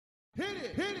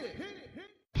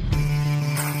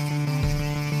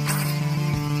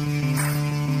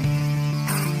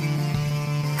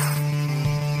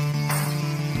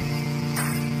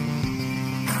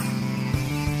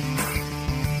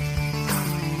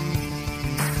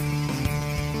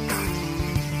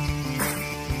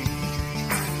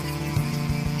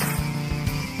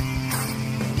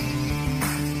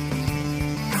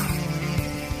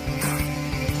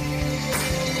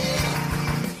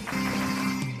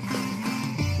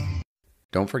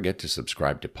Don't forget to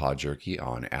subscribe to PodJerky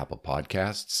on Apple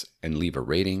Podcasts and leave a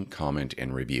rating, comment,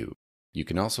 and review. You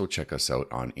can also check us out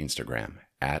on Instagram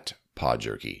at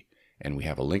PodJerky, and we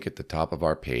have a link at the top of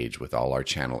our page with all our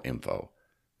channel info.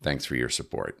 Thanks for your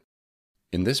support.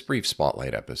 In this brief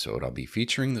spotlight episode, I'll be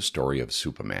featuring the story of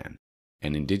Supaman,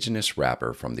 an indigenous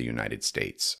rapper from the United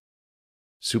States.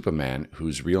 Supaman,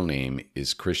 whose real name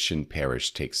is Christian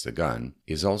Parrish Takes the Gun,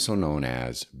 is also known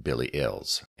as Billy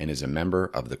Ills and is a member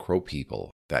of the Crow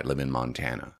people that live in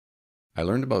Montana. I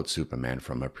learned about Supaman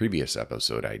from a previous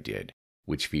episode I did,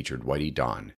 which featured Whitey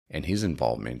Don and his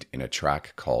involvement in a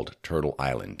track called Turtle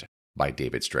Island by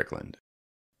David Strickland.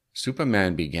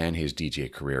 Supaman began his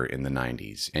DJ career in the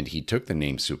 90s, and he took the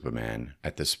name Supaman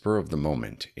at the spur of the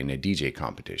moment in a DJ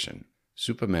competition.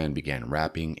 Supaman began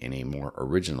rapping in a more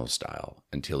original style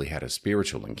until he had a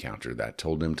spiritual encounter that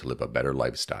told him to live a better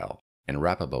lifestyle and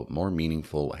rap about more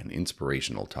meaningful and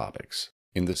inspirational topics.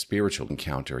 In the spiritual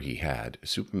encounter he had,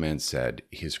 Supaman said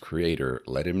his creator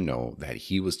let him know that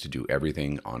he was to do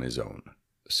everything on his own.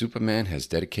 Supaman has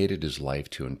dedicated his life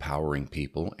to empowering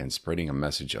people and spreading a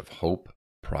message of hope,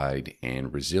 pride,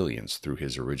 and resilience through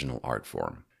his original art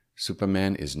form.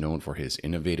 Supaman is known for his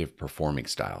innovative performing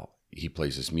style. He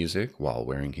plays his music while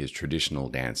wearing his traditional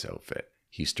dance outfit.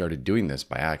 He started doing this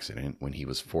by accident when he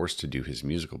was forced to do his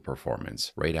musical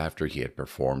performance right after he had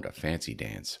performed a fancy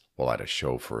dance while at a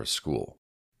show for a school.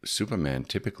 Supaman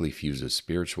typically fuses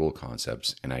spiritual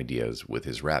concepts and ideas with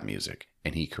his rap music,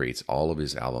 and he creates all of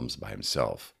his albums by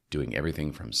himself, doing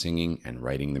everything from singing and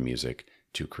writing the music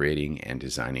to creating and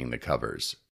designing the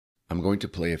covers. I'm going to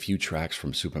play a few tracks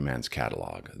from Supaman's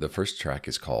catalog. The first track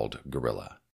is called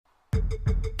Gorilla.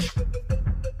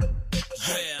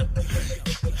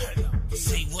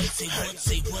 Say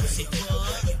what?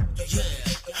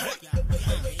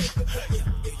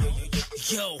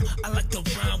 Yo, I like the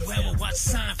rhyme where I watch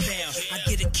Seinfeld. I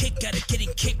get a kick out of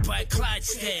getting kicked by a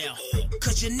Clydesdale.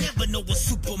 Cause you never know what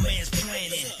Superman's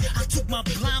planning. I took my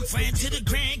blind friend to the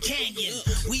Grand Canyon.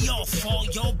 We all fall,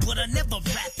 yo, but I never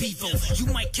rap evil. You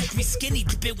might catch me skinny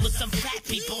dipping with some fat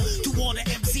people. To all the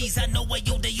MCs I know why,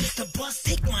 yo, they used to bust.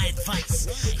 Take my advice,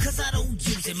 cause I don't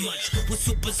use it much. With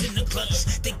supers in the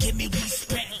clutch, they give me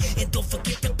respect. And don't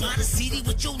forget to buy the CD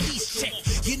with your lease check.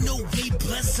 You know we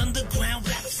bless underground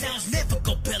rap sounds. Never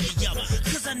go belly up,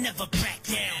 cause I never back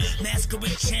down.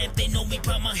 Masquerade champ, they know me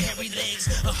by my hairy legs.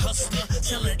 A hustler,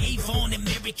 selling Avon and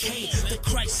Mary Kay. The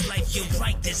Christ life, you're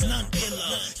right, there's none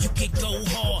iller. You can go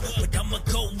hard, but I'm a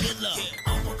gorilla.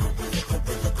 I'm a gorilla,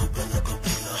 gorilla, gorilla,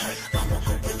 gorilla. I'm a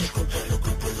gorilla, gorilla,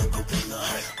 gorilla, gorilla.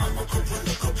 I'm a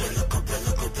gorilla, gorilla,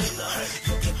 gorilla, gorilla.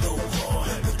 You can go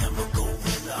hard, but I'm a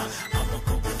gorilla. I'm a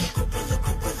gorilla, gorilla,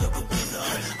 gorilla, gorilla.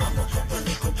 I'm a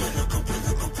gorilla, gorilla,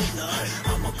 gorilla, gorilla.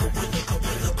 I'm a gorilla,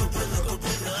 gorilla, gorilla,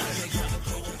 gorilla. You can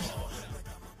go hard.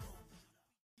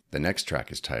 The next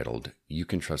track is titled, You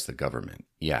Can Trust the Government.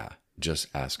 Yeah, just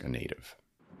ask a native.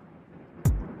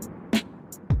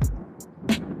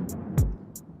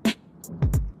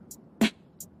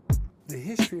 The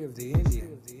history of the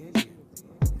Indian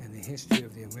and the history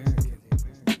of the American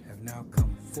have now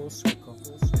come full circle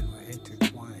and are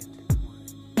intertwined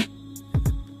in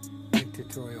the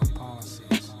dictatorial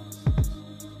policies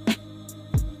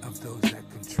of those that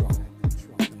control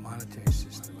the monetary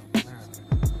system of America.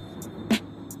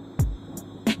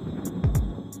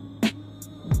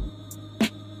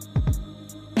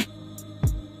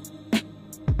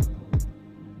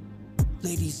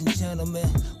 Ladies and gentlemen,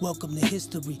 welcome to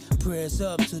history. Prayers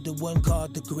up to the one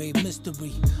called the Great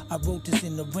Mystery. I wrote this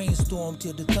in the rainstorm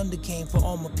till the thunder came for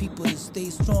all my people to stay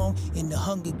strong in the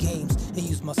Hunger Games and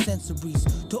use my sensories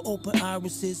to open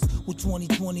irises with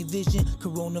 20/20 vision.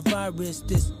 Coronavirus,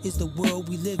 this is the world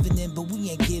we living in, but we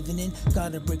ain't giving in.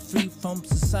 Gotta break free from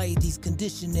society's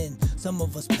conditioning. Some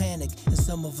of us panic and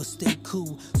some of us stay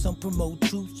cool. Some promote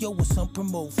truth, yo, and some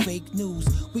promote fake news.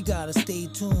 We gotta stay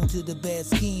tuned to the bad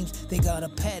schemes. They got a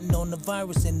patent on the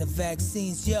virus and the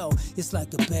vaccines, yo, it's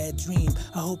like a bad dream.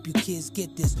 I hope you kids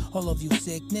get this. All of you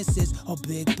sicknesses are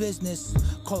big business.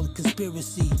 Call it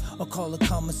conspiracy or call it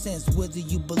common sense. Whether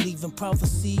you believe in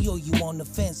prophecy or you on the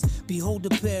fence. Behold a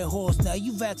pair of horse, now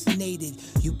you vaccinated.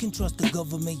 You can trust the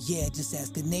government, yeah, just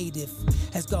ask a native.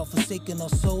 Has God forsaken our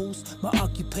souls? My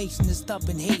occupation is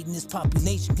stopping hating, this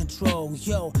population control.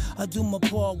 Yo, I do my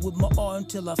part with my art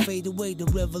until I fade away. The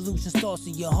revolution starts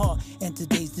in your heart, and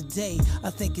today's the day. I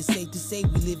think it's safe to say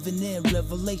we living in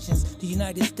revelations. The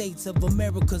United States of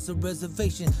America's a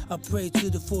reservation. I pray to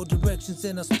the four directions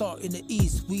and I start in the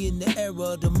east. We in the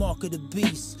era of the mark of the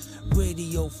beast.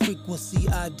 Radio frequency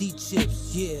ID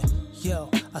chips, yeah. Yo,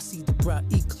 I see the bright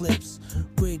eclipse.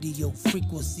 Radio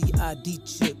frequency ID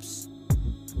chips.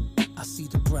 I see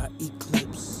the bright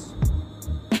eclipse.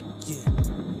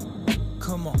 Yeah,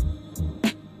 come on.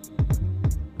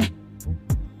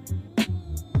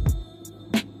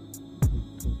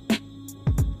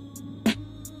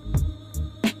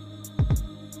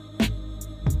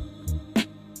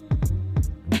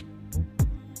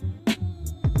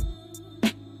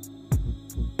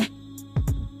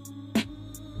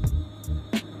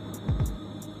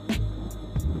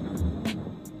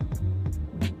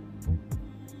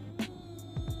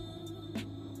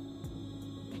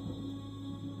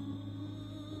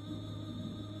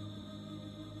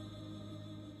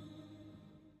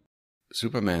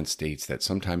 Supaman states that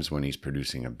sometimes when he's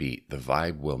producing a beat, the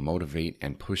vibe will motivate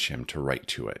and push him to write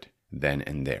to it, then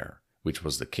and there, which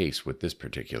was the case with this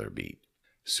particular beat.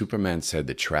 Supaman said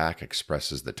the track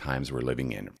expresses the times we're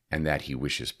living in, and that he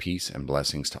wishes peace and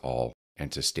blessings to all,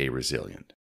 and to stay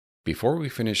resilient. Before we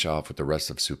finish off with the rest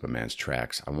of Supaman's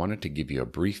tracks, I wanted to give you a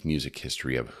brief music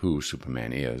history of who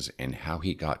Supaman is and how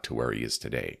he got to where he is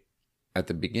today. At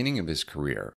the beginning of his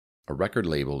career, a record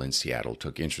label in Seattle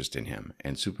took interest in him,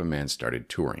 and Supaman started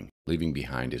touring, leaving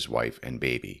behind his wife and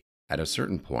baby. At a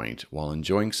certain point, while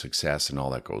enjoying success and all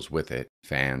that goes with it,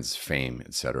 fans, fame,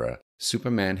 etc.,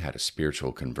 Supaman had a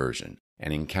spiritual conversion,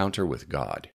 an encounter with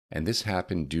God, and this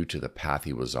happened due to the path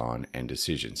he was on and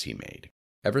decisions he made.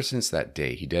 Ever since that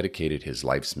day, he dedicated his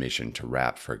life's mission to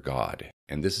rap for God,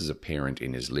 and this is apparent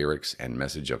in his lyrics and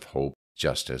message of hope,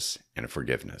 justice, and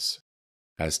forgiveness.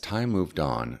 As time moved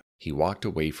on, he walked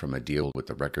away from a deal with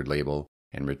the record label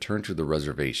and returned to the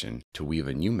reservation to weave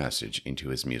a new message into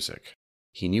his music.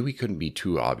 He knew he couldn't be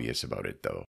too obvious about it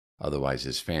though, otherwise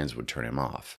his fans would turn him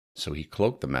off, so he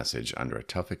cloaked the message under a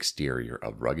tough exterior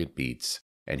of rugged beats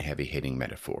and heavy-hitting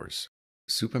metaphors.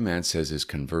 Supaman says his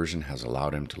conversion has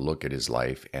allowed him to look at his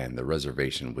life and the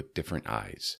reservation with different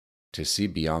eyes, to see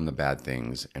beyond the bad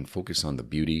things and focus on the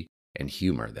beauty and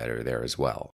humor that are there as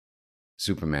well.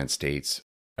 Supaman states,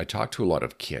 I talk to a lot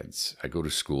of kids. I go to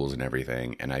schools and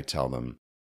everything, and I tell them,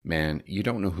 man, you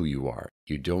don't know who you are.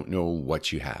 You don't know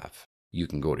what you have. You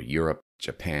can go to Europe,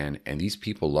 Japan, and these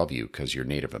people love you because you're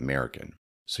Native American.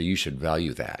 So you should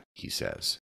value that, he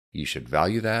says. You should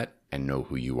value that and know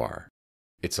who you are.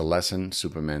 It's a lesson,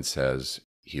 Supaman says,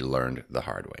 he learned the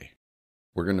hard way.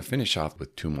 We're going to finish off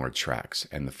with 2 more tracks,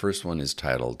 and the first one is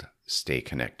titled Stay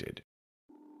Connected.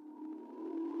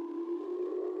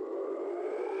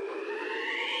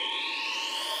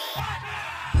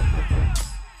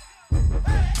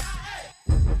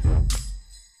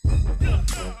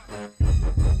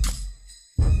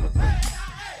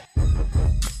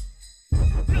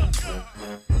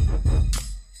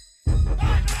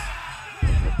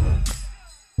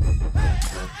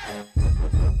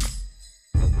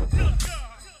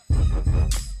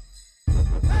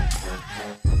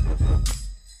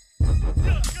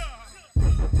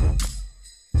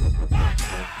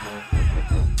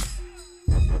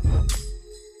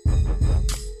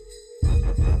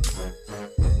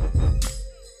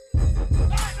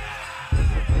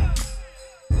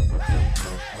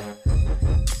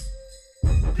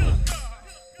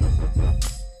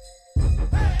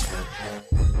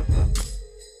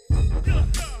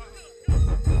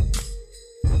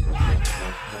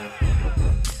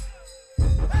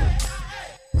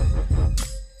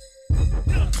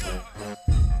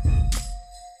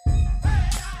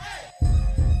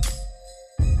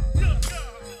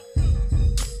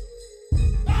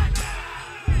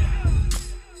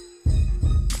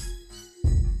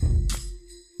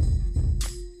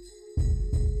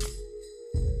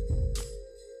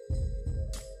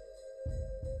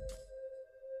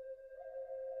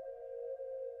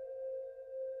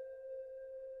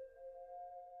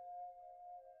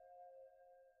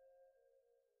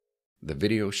 The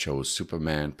video shows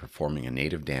Supaman performing a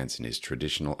native dance in his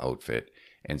traditional outfit,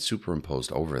 and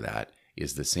superimposed over that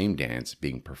is the same dance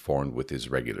being performed with his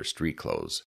regular street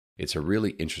clothes. It's a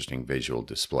really interesting visual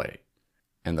display.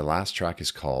 And the last track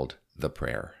is called The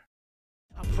Prayer.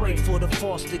 I pray for the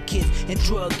foster kids and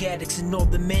drug addicts and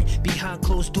urban men behind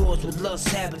closed doors with lust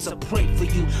habits. I pray for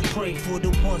you, pray for the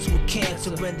ones with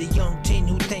cancer and the young teen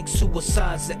who thinks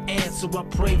suicide's the answer. I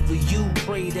pray for you,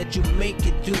 pray that you make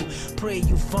it through, pray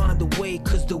you find a way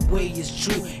cause the way is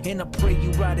true, and I pray you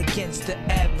ride against the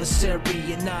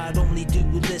adversary, and not only do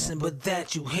you listen but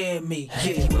that you hear me.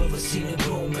 Have you ever seen a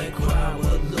grown man cry?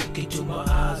 Well, look into my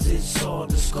eyes, it's all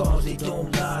the scars, they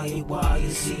don't lie. Why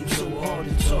it seems so hard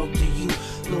to talk to you?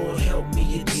 Lord, help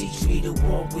me and teach me to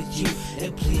walk with you,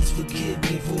 and please forgive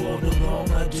me for all the wrong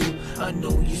I do. I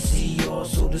know you see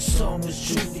also the song is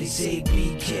true. They say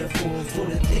be careful for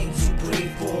the things you pray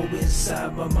for.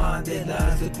 Inside my mind there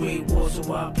lies the great war,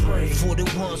 so I pray for the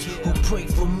ones who pray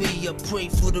for me. I pray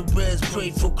for the reds,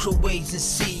 pray for Croatian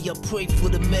Sea. I pray for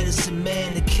the medicine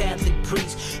man, the Catholic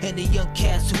priest, and the young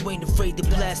cats who ain't afraid to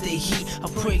blast their heat. I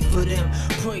pray for them,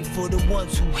 pray for the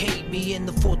ones who hate me, and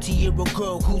the 14-year-old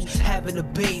girl who's having a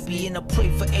baby. And I pray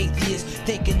for atheists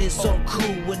thinking it's all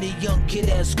cool when the young kid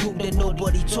at school that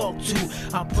nobody talked to.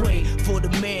 I pray for the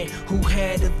man who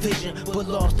had a vision but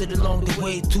lost it along the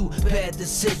way through bad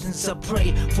decisions. I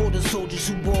pray for the soldiers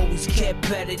who always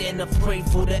kept at it, and I pray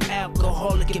for the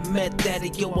alcoholic and meth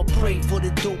addict. Yo, I pray for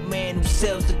the dope man who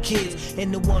sells the kids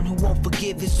and the one who won't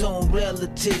forgive his own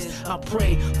relatives. I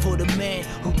pray for the man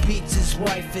who beats his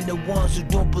wife and the ones who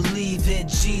don't believe in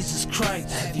Jesus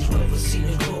Christ. Have you ever seen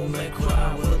a grown man cry?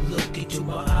 Well, look into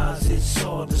my eyes, it's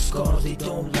all the scars, they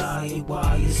don't lie.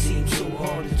 Why it seems so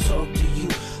hard to talk to you?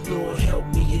 Lord, help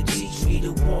me and teach me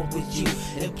to walk with you,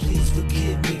 and please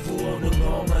forgive me for all the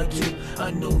wrong I do.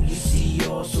 I know you see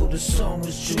also the song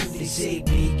is true. They say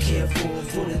be careful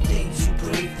for the things you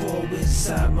pray for.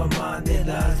 Inside my mind there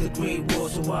lies the great war,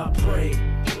 so I pray.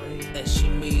 As she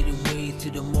made her way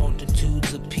through the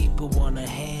multitudes of people on her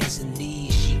hands and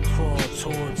knees, she crawled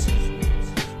towards him,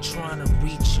 trying to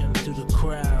reach him through the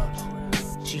crowd.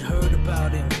 She heard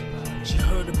about him, she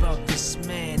heard about this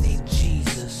man named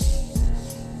Jesus.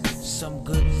 Some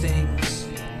good things,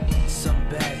 some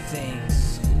bad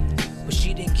things, but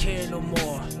she didn't care no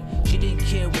more. She didn't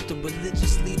care what the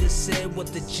religious leaders said, what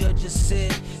the judges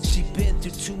said. She'd been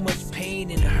through too much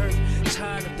pain and hurt,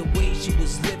 tired of the way she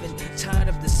was living, tired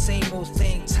of the same old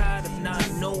thing, tired of not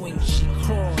knowing. She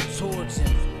crawled towards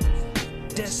him,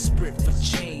 desperate for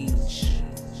change,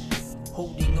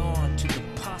 holding on to the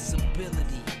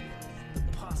possibility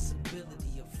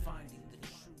of finding the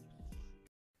truth.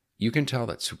 You can tell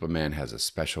that Supaman has a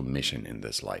special mission in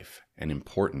this life, an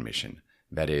important mission,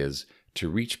 that is, to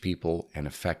reach people and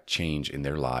affect change in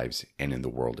their lives and in the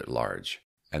world at large.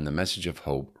 And the message of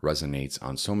hope resonates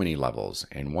on so many levels,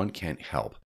 and one can't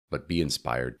help but be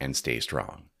inspired and stay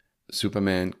strong.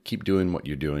 Supaman, keep doing what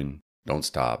you're doing. Don't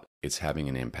stop. It's having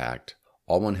an impact.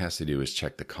 All one has to do is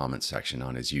check the comment section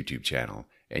on his YouTube channel,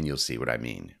 and you'll see what I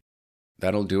mean.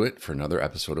 That'll do it for another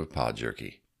episode of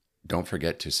PodJerky. Don't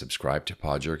forget to subscribe to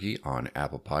PodJerky on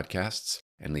Apple Podcasts,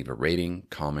 and leave a rating,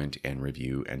 comment, and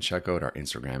review, and check out our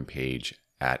Instagram page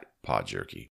at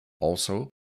PodJerky.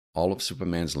 Also, all of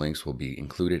Supaman's links will be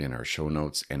included in our show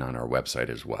notes and on our website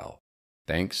as well.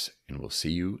 Thanks, and we'll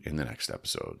see you in the next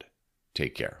episode.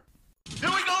 Take care. Here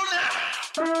we go now!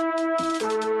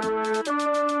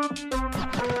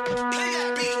 Play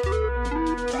that beat!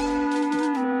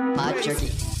 PodJerky.